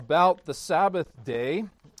about the Sabbath day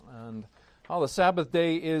and how the Sabbath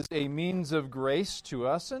day is a means of grace to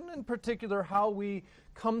us, and in particular how we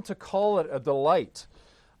come to call it a delight.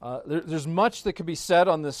 There's much that could be said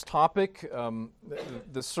on this topic.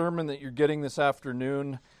 The sermon that you're getting this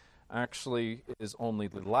afternoon actually is only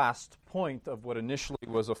the last point of what initially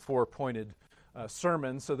was a four-pointed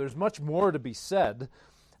sermon, so there's much more to be said.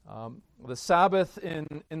 The Sabbath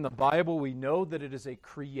in the Bible, we know that it is a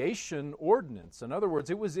creation ordinance. In other words,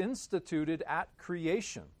 it was instituted at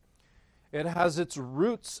creation. It has its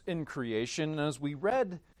roots in creation, and as we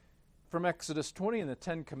read from Exodus 20 and the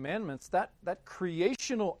Ten Commandments, that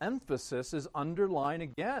creational emphasis is underlined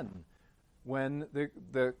again when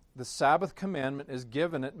the Sabbath commandment is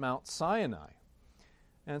given at Mount Sinai.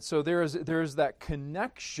 And so there is that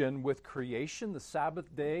connection with creation, the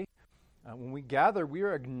Sabbath day. When we gather, we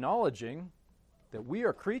are acknowledging that we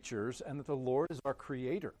are creatures and that the Lord is our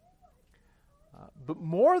creator. But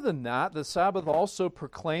more than that, the Sabbath also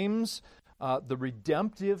proclaims the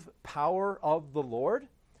redemptive power of the Lord.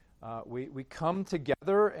 We come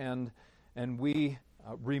together and we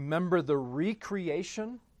remember the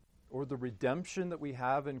recreation or the redemption that we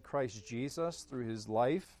have in Christ Jesus through his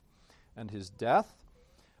life and his death.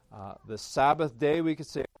 The Sabbath day, we could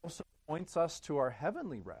say, also points us to our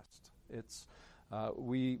heavenly rest. It's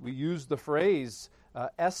we use the phrase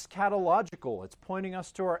eschatological. It's pointing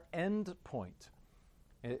us to our end point.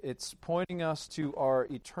 It's pointing us to our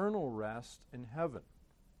eternal rest in heaven.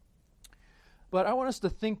 But I want us to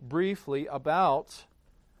think briefly about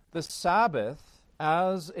the Sabbath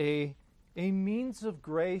as a means of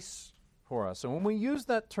grace for us. And when we use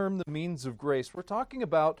that term, the means of grace, we're talking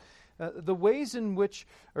about the ways in which,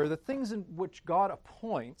 or the things in which God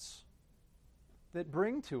appoints that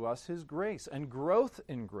bring to us his grace and growth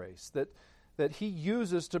in grace that he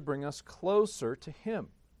uses to bring us closer to him.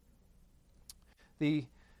 The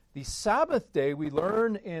Sabbath day, we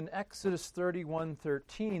learn in Exodus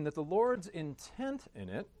 31:13 that the Lord's intent in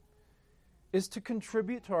it is to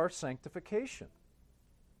contribute to our sanctification.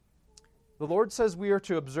 The Lord says we are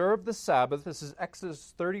to observe the Sabbath. This is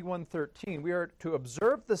Exodus 31:13. We are to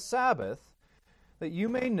observe the Sabbath that you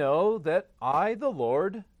may know that I, the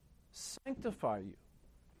Lord, sanctify you.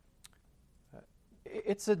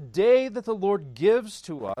 It's a day that the Lord gives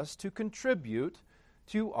to us to contribute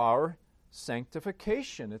to our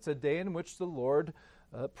sanctification. It's a day in which the Lord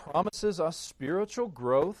promises us spiritual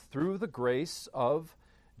growth through the grace of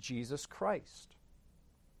Jesus Christ.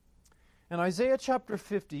 And Isaiah chapter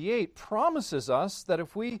 58 promises us that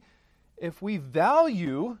if we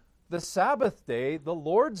value the Sabbath day, the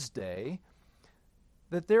Lord's day,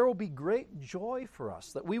 that there will be great joy for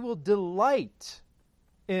us, that we will delight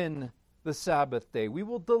in the Sabbath day. We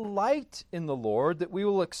will delight in the Lord, that we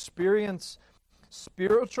will experience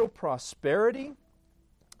spiritual prosperity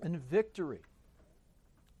and victory.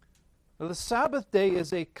 Now, the Sabbath day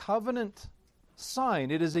is a covenant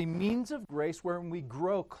sign. It is a means of grace wherein we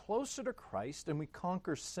grow closer to Christ and we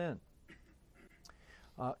conquer sin.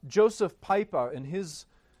 Joseph Pipa, in his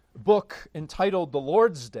book entitled The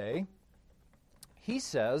Lord's Day, he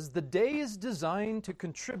says, the day is designed to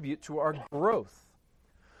contribute to our growth.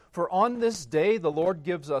 For on this day the Lord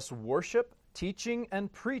gives us worship, teaching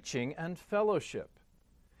and preaching and fellowship.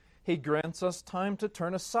 He grants us time to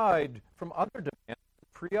turn aside from other demands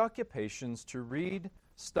and preoccupations to read,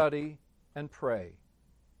 study, and pray.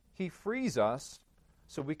 He frees us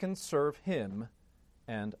so we can serve him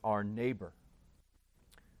and our neighbor.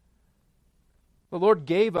 The Lord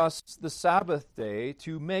gave us the Sabbath day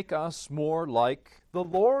to make us more like the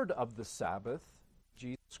Lord of the Sabbath,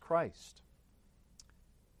 Jesus Christ.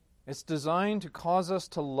 It's designed to cause us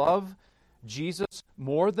to love Jesus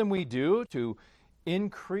more than we do, to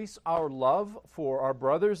increase our love for our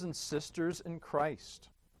brothers and sisters in Christ.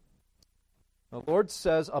 The Lord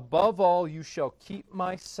says, above all, you shall keep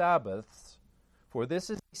my Sabbaths, for this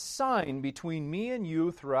is a sign between me and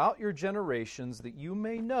you throughout your generations, that you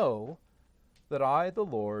may know that I, the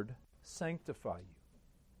Lord, sanctify you.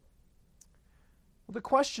 Well, the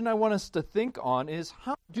question I want us to think on is,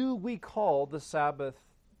 how do we call the Sabbath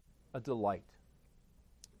a delight?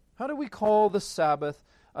 How do we call the Sabbath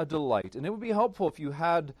a delight? And it would be helpful if you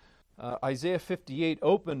had Isaiah 58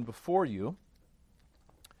 open before you.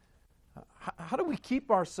 How do we keep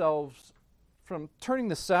ourselves from turning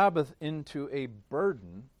the Sabbath into a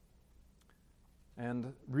burden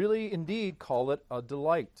and really indeed call it a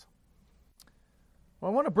delight?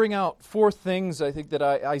 Well, I want to bring out four things I think that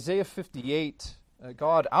Isaiah 58,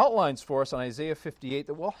 God outlines for us on Isaiah 58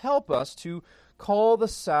 that will help us to call the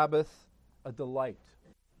Sabbath a delight.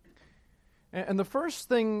 And the first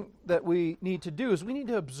thing that we need to do is we need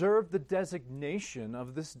to observe the designation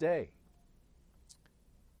of this day.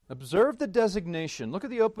 Observe the designation. Look at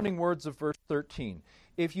the opening words of verse 13.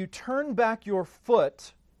 If you turn back your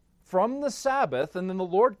foot from the Sabbath, and then the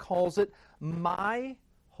Lord calls it my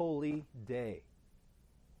holy day.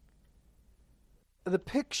 The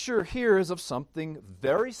picture here is of something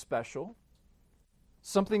very special,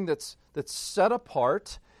 something that's set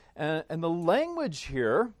apart, and the language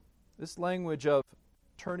here, this language of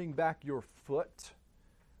turning back your foot,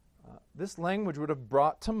 this language would have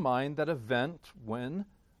brought to mind that event when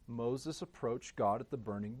Moses approached God at the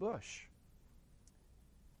burning bush.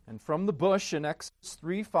 And from the bush in Exodus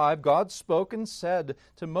 3:5, God spoke and said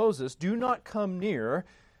to Moses, "Do not come near.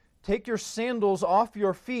 Take your sandals off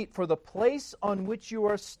your feet, for the place on which you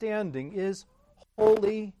are standing is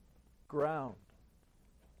holy ground."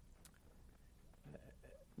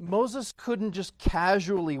 Moses couldn't just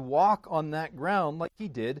casually walk on that ground like he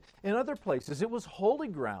did in other places. It was holy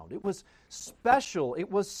ground. It was special. It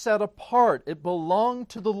was set apart. It belonged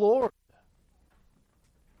to the Lord.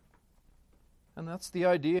 And that's the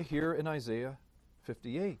idea here in Isaiah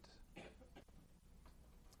 58.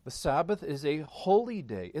 The Sabbath is a holy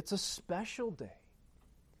day. It's a special day.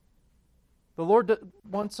 The Lord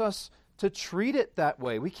wants us to treat it that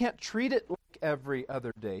way. We can't treat it like every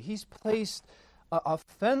other day. He's placed a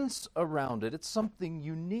fence around it. It's something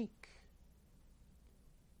unique.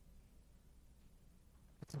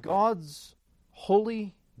 It's God's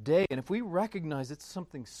holy day. And if we recognize it's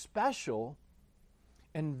something special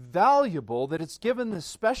and valuable, that it's given this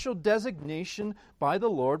special designation by the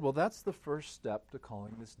Lord, well, that's the first step to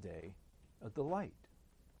calling this day a delight.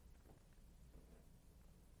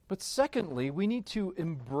 But secondly, we need to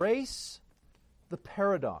embrace the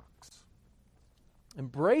paradox.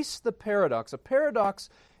 Embrace the paradox. A paradox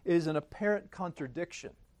is an apparent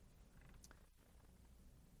contradiction.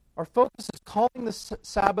 Our focus is calling the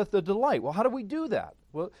Sabbath a delight. Well, how do we do that?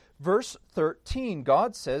 Well, verse 13,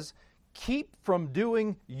 God says, "Keep from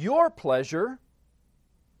doing your pleasure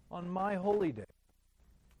on my holy day."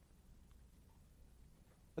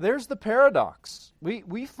 There's the paradox.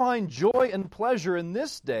 We find joy and pleasure in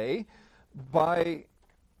this day by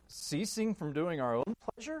ceasing from doing our own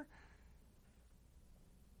pleasure.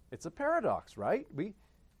 It's a paradox, right?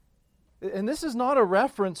 And this is not a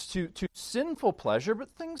reference to sinful pleasure,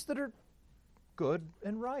 but things that are good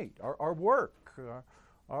and right. Our work,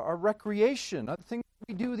 our recreation, things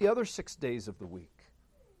we do the other 6 days of the week.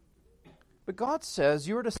 But God says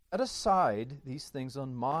you are to set aside these things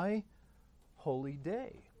on my holy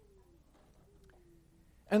day.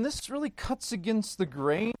 And this really cuts against the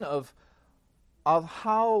grain of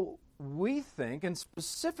how we think, and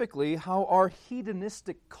specifically how our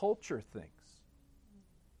hedonistic culture thinks.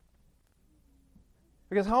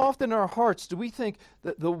 Because how often in our hearts do we think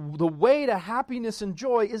that the way to happiness and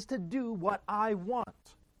joy is to do what I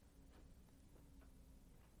want?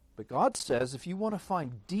 But God says, if you want to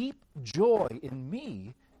find deep joy in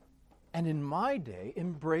me and in my day,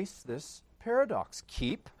 embrace this paradox.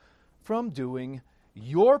 Keep from doing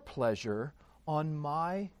your pleasure on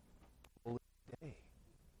my holy day.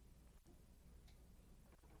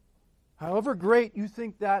 However great you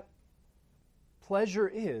think that pleasure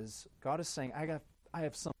is, God is saying, I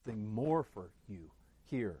have something more for you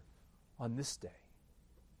here on this day.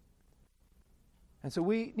 And so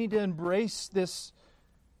we need to embrace this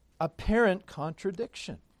apparent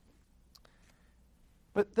contradiction.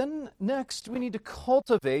 But then next, we need to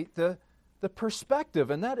cultivate the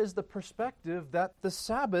perspective, and that is the perspective that the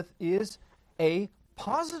Sabbath is a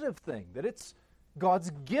positive thing, that it's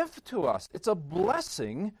God's gift to us. It's a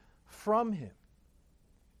blessing from Him.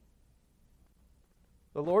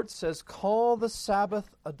 The Lord says, "Call the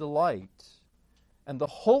Sabbath a delight, and the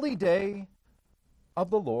holy day of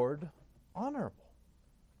the Lord honorable."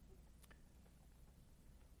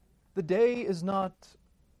 The day is not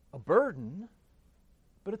a burden,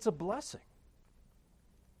 but it's a blessing.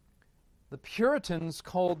 The Puritans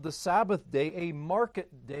called the Sabbath day a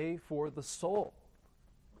market day for the soul,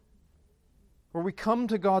 where we come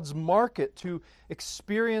to God's market to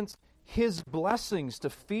experience His blessings, to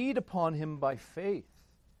feed upon Him by faith.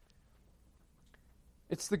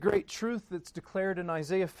 It's the great truth that's declared in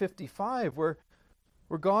Isaiah 55, where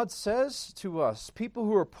God says to us, people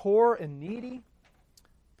who are poor and needy,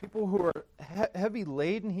 people who are heavy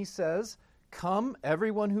laden, He says, "Come,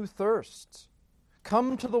 everyone who thirsts.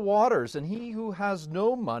 Come to the waters, and he who has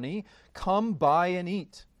no money, come buy and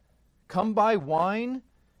eat. Come buy wine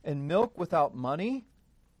and milk without money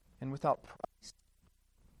and without price."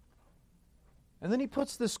 And then He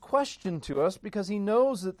puts this question to us because He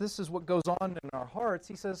knows that this is what goes on in our hearts.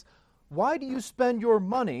 He says, Why do you spend your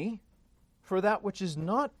money for that which is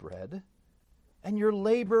not bread, and your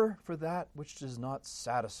labor for that which does not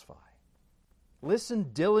satisfy? Listen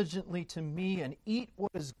diligently to me and eat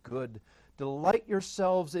what is good. Delight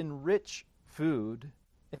yourselves in rich food.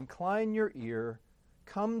 Incline your ear.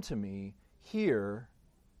 Come to me. Hear,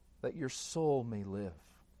 that your soul may live.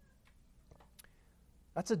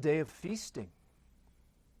 That's a day of feasting.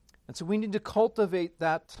 And so we need to cultivate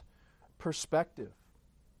that perspective.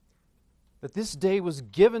 That this day was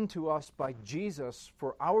given to us by Jesus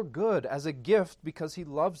for our good as a gift because He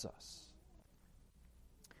loves us.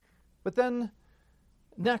 But then,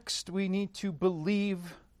 next, we need to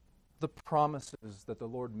believe the promises that the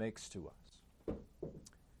Lord makes to us.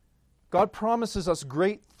 God promises us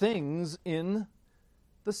great things in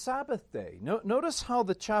the Sabbath day. Notice how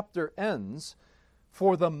the chapter ends.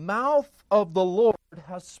 For the mouth of the Lord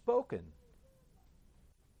has spoken.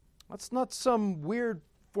 That's not some weird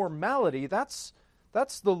formality. That's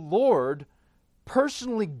the Lord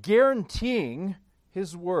personally guaranteeing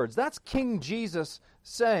His words. That's King Jesus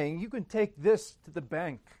saying, you can take this to the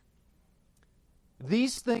bank.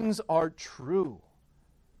 These things are true.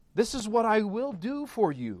 This is what I will do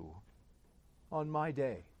for you on my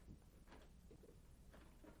day.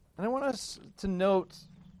 And I want us to note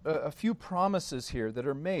a few promises here that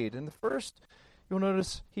are made. And the first, you'll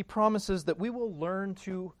notice He promises that we will learn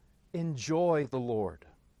to enjoy the Lord.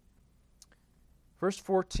 Verse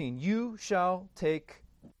 14, you shall take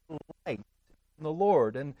delight in the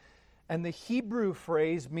Lord. And the Hebrew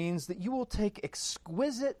phrase means that you will take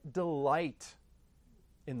exquisite delight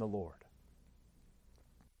in the Lord.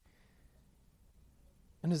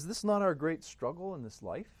 And is this not our great struggle in this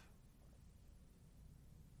life?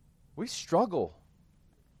 We struggle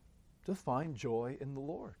to find joy in the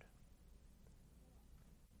Lord.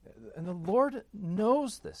 And the Lord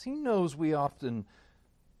knows this. He knows we often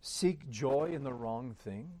seek joy in the wrong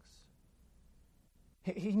things.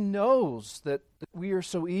 He knows that we are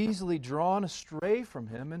so easily drawn astray from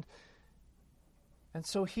Him. And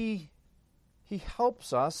so He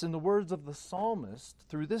helps us, in the words of the psalmist,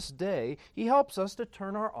 through this day, He helps us to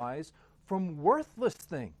turn our eyes from worthless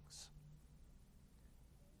things.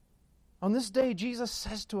 On this day, Jesus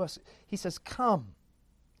says to us, He says, come.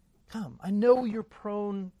 I know you're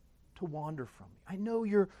prone to wander from me. I know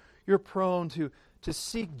you're prone to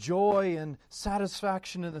seek joy and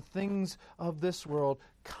satisfaction in the things of this world.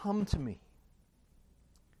 Come to me.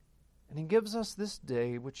 And He gives us this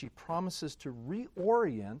day, which He promises to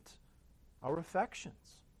reorient our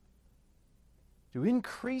affections, to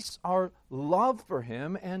increase our love for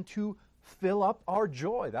Him, and to fill up our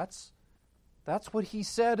joy. That's what He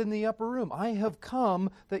said in the upper room. I have come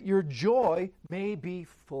that your joy may be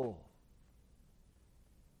full.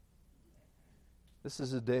 This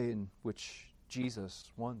is a day in which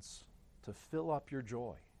Jesus wants to fill up your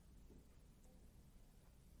joy.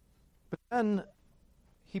 But then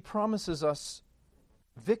He promises us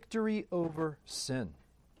victory over sin.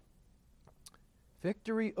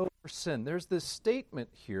 Victory over sin. There's this statement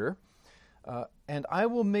here, and I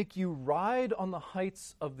will make you ride on the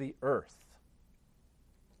heights of the earth.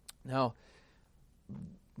 Now,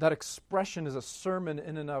 that expression is a sermon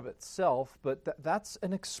in and of itself, but that's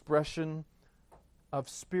an expression of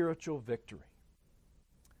spiritual victory.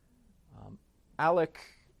 Alec,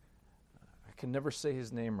 I can never say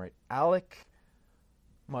his name right, Alec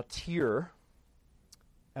Motyer,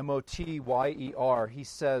 Motyer, he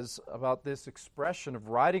says about this expression of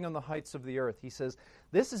riding on the heights of the earth, he says,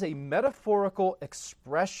 this is a metaphorical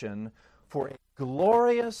expression for a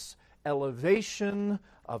glorious elevation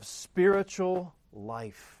of spiritual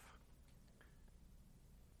life.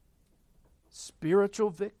 Spiritual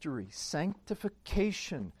victory,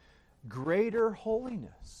 sanctification, greater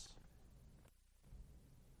holiness.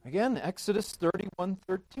 Again, Exodus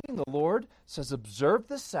 31:13, the Lord says, observe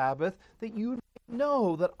the Sabbath that you may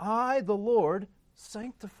know that I, the Lord,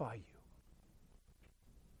 sanctify you.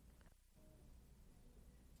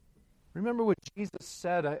 Remember what Jesus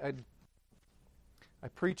said. I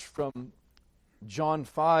preached from John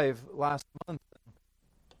 5 last month.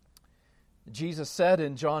 Jesus said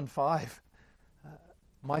in John 5,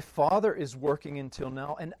 my Father is working until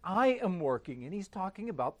now, and I am working. And He's talking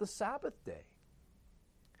about the Sabbath day.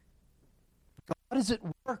 God is at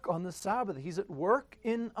work on the Sabbath. He's at work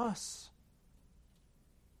in us,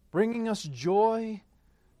 bringing us joy,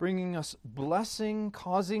 bringing us blessing,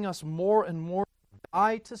 causing us more and more to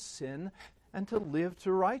die to sin and to live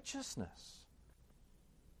to righteousness.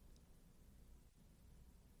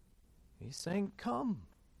 He's saying, come.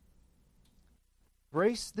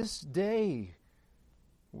 Embrace this day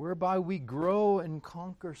whereby we grow and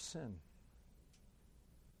conquer sin.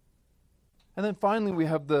 And then finally we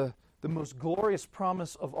have the most glorious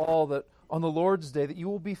promise of all, that on the Lord's Day that you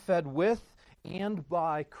will be fed with and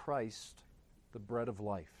by Christ, the bread of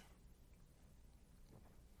life.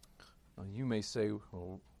 Now, you may say,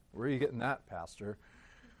 well, where are you getting that, Pastor?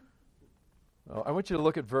 Well, I want you to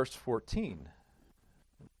look at verse 14.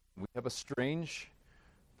 We have a strange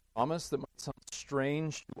promise that might sound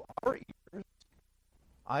strange to our ears.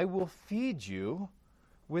 I will feed you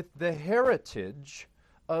with the heritage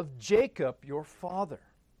of Jacob your father.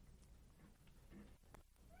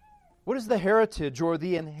 What is the heritage or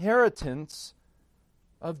the inheritance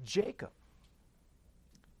of Jacob?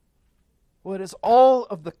 Well, it is all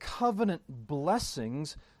of the covenant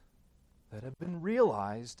blessings that have been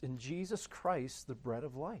realized in Jesus Christ, the bread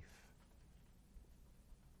of life.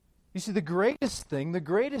 You see, the greatest thing, the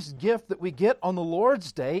greatest gift that we get on the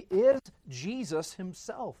Lord's Day is Jesus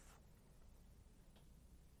himself.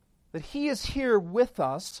 That he is here with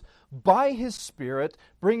us by his Spirit,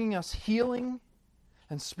 bringing us healing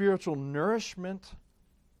and spiritual nourishment.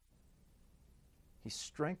 He's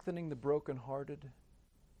strengthening the brokenhearted.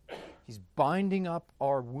 He's binding up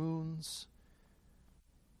our wounds.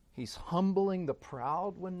 He's humbling the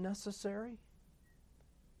proud when necessary.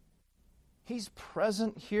 He's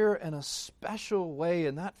present here in a special way,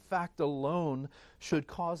 and that fact alone should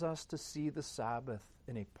cause us to see the Sabbath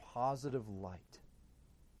in a positive light.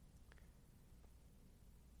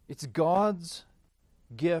 It's God's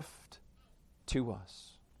gift to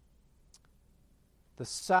us. The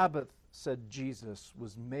Sabbath, said Jesus,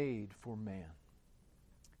 was made for man.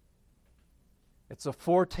 It's a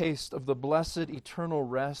foretaste of the blessed eternal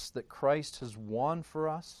rest that Christ has won for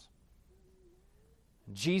us.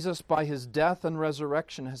 Jesus, by his death and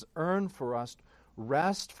resurrection, has earned for us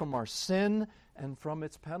rest from our sin and from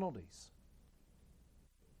its penalties.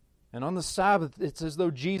 And on the Sabbath, it's as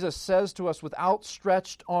though Jesus says to us with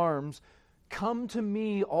outstretched arms, "Come to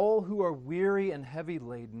me, all who are weary and heavy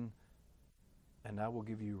laden, and I will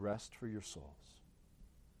give you rest for your souls."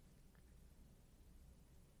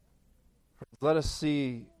 Let us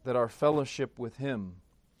see that our fellowship with him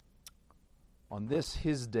on this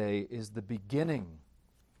his day is the beginning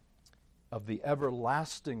of the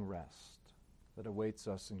everlasting rest that awaits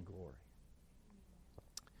us in glory.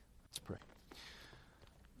 Let's pray.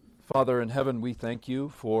 Father in heaven, we thank you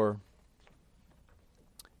for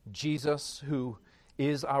Jesus, who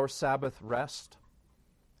is our Sabbath rest.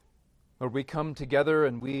 Lord, we come together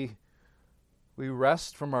and we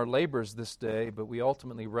rest from our labors this day, but we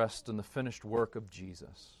ultimately rest in the finished work of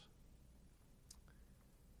Jesus.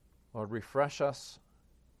 Lord, refresh us,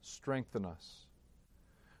 strengthen us,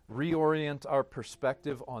 reorient our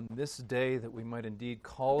perspective on this day that we might indeed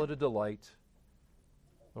call it a delight,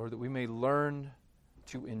 Lord, that we may learn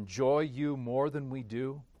to enjoy you more than we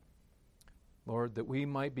do, Lord, that we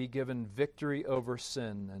might be given victory over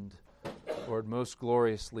sin, and Lord, most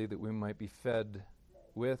gloriously, that we might be fed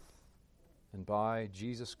with and by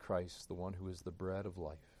Jesus Christ, the one who is the bread of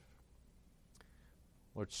life.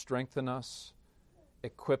 Lord, strengthen us,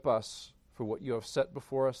 equip us for what you have set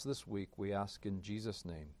before us this week, we ask in Jesus'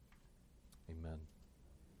 name. Amen.